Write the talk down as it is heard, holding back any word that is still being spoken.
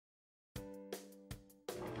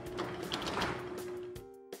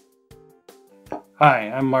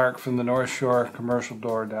Hi, I'm Mark from the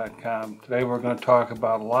NorthShoreCommercialDoor.com. Today we're going to talk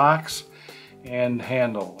about locks and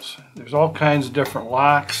handles. There's all kinds of different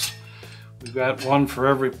locks. We've got one for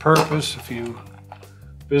every purpose. If you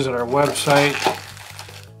visit our website,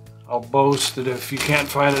 I'll boast that if you can't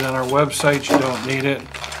find it on our website, you don't need it.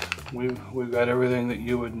 We've got everything that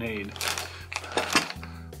you would need.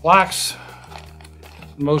 Locks,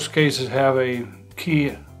 in most cases, have a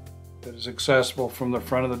key that is accessible from the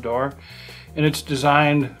front of the door, and it's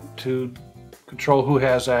designed to control who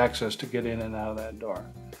has access to get in and out of that door.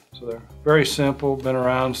 So they're very simple, been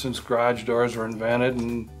around since garage doors were invented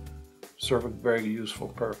and serve a very useful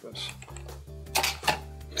purpose.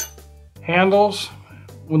 Handles,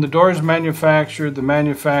 when the door is manufactured, the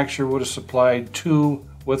manufacturer would have supplied two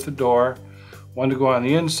with the door, one to go on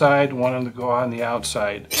the inside, one to go on the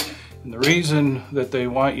outside. And the reason that they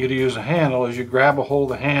want you to use a handle is you grab a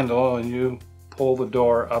hold of the handle and you pull the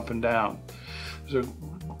door up and down. There's a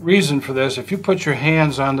reason for this. If you put your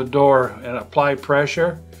hands on the door and apply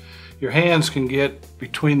pressure, your hands can get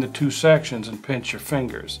between the two sections and pinch your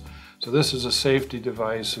fingers. So this is a safety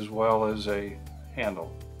device as well as a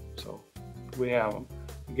handle. So we have them.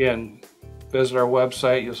 Again, visit our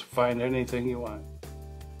website, you'll find anything you want.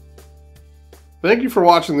 Thank you for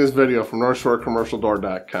watching this video from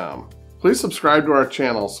NorthShoreCommercialDoor.com. Please subscribe to our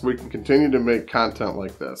channel so we can continue to make content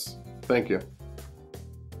like this. Thank you.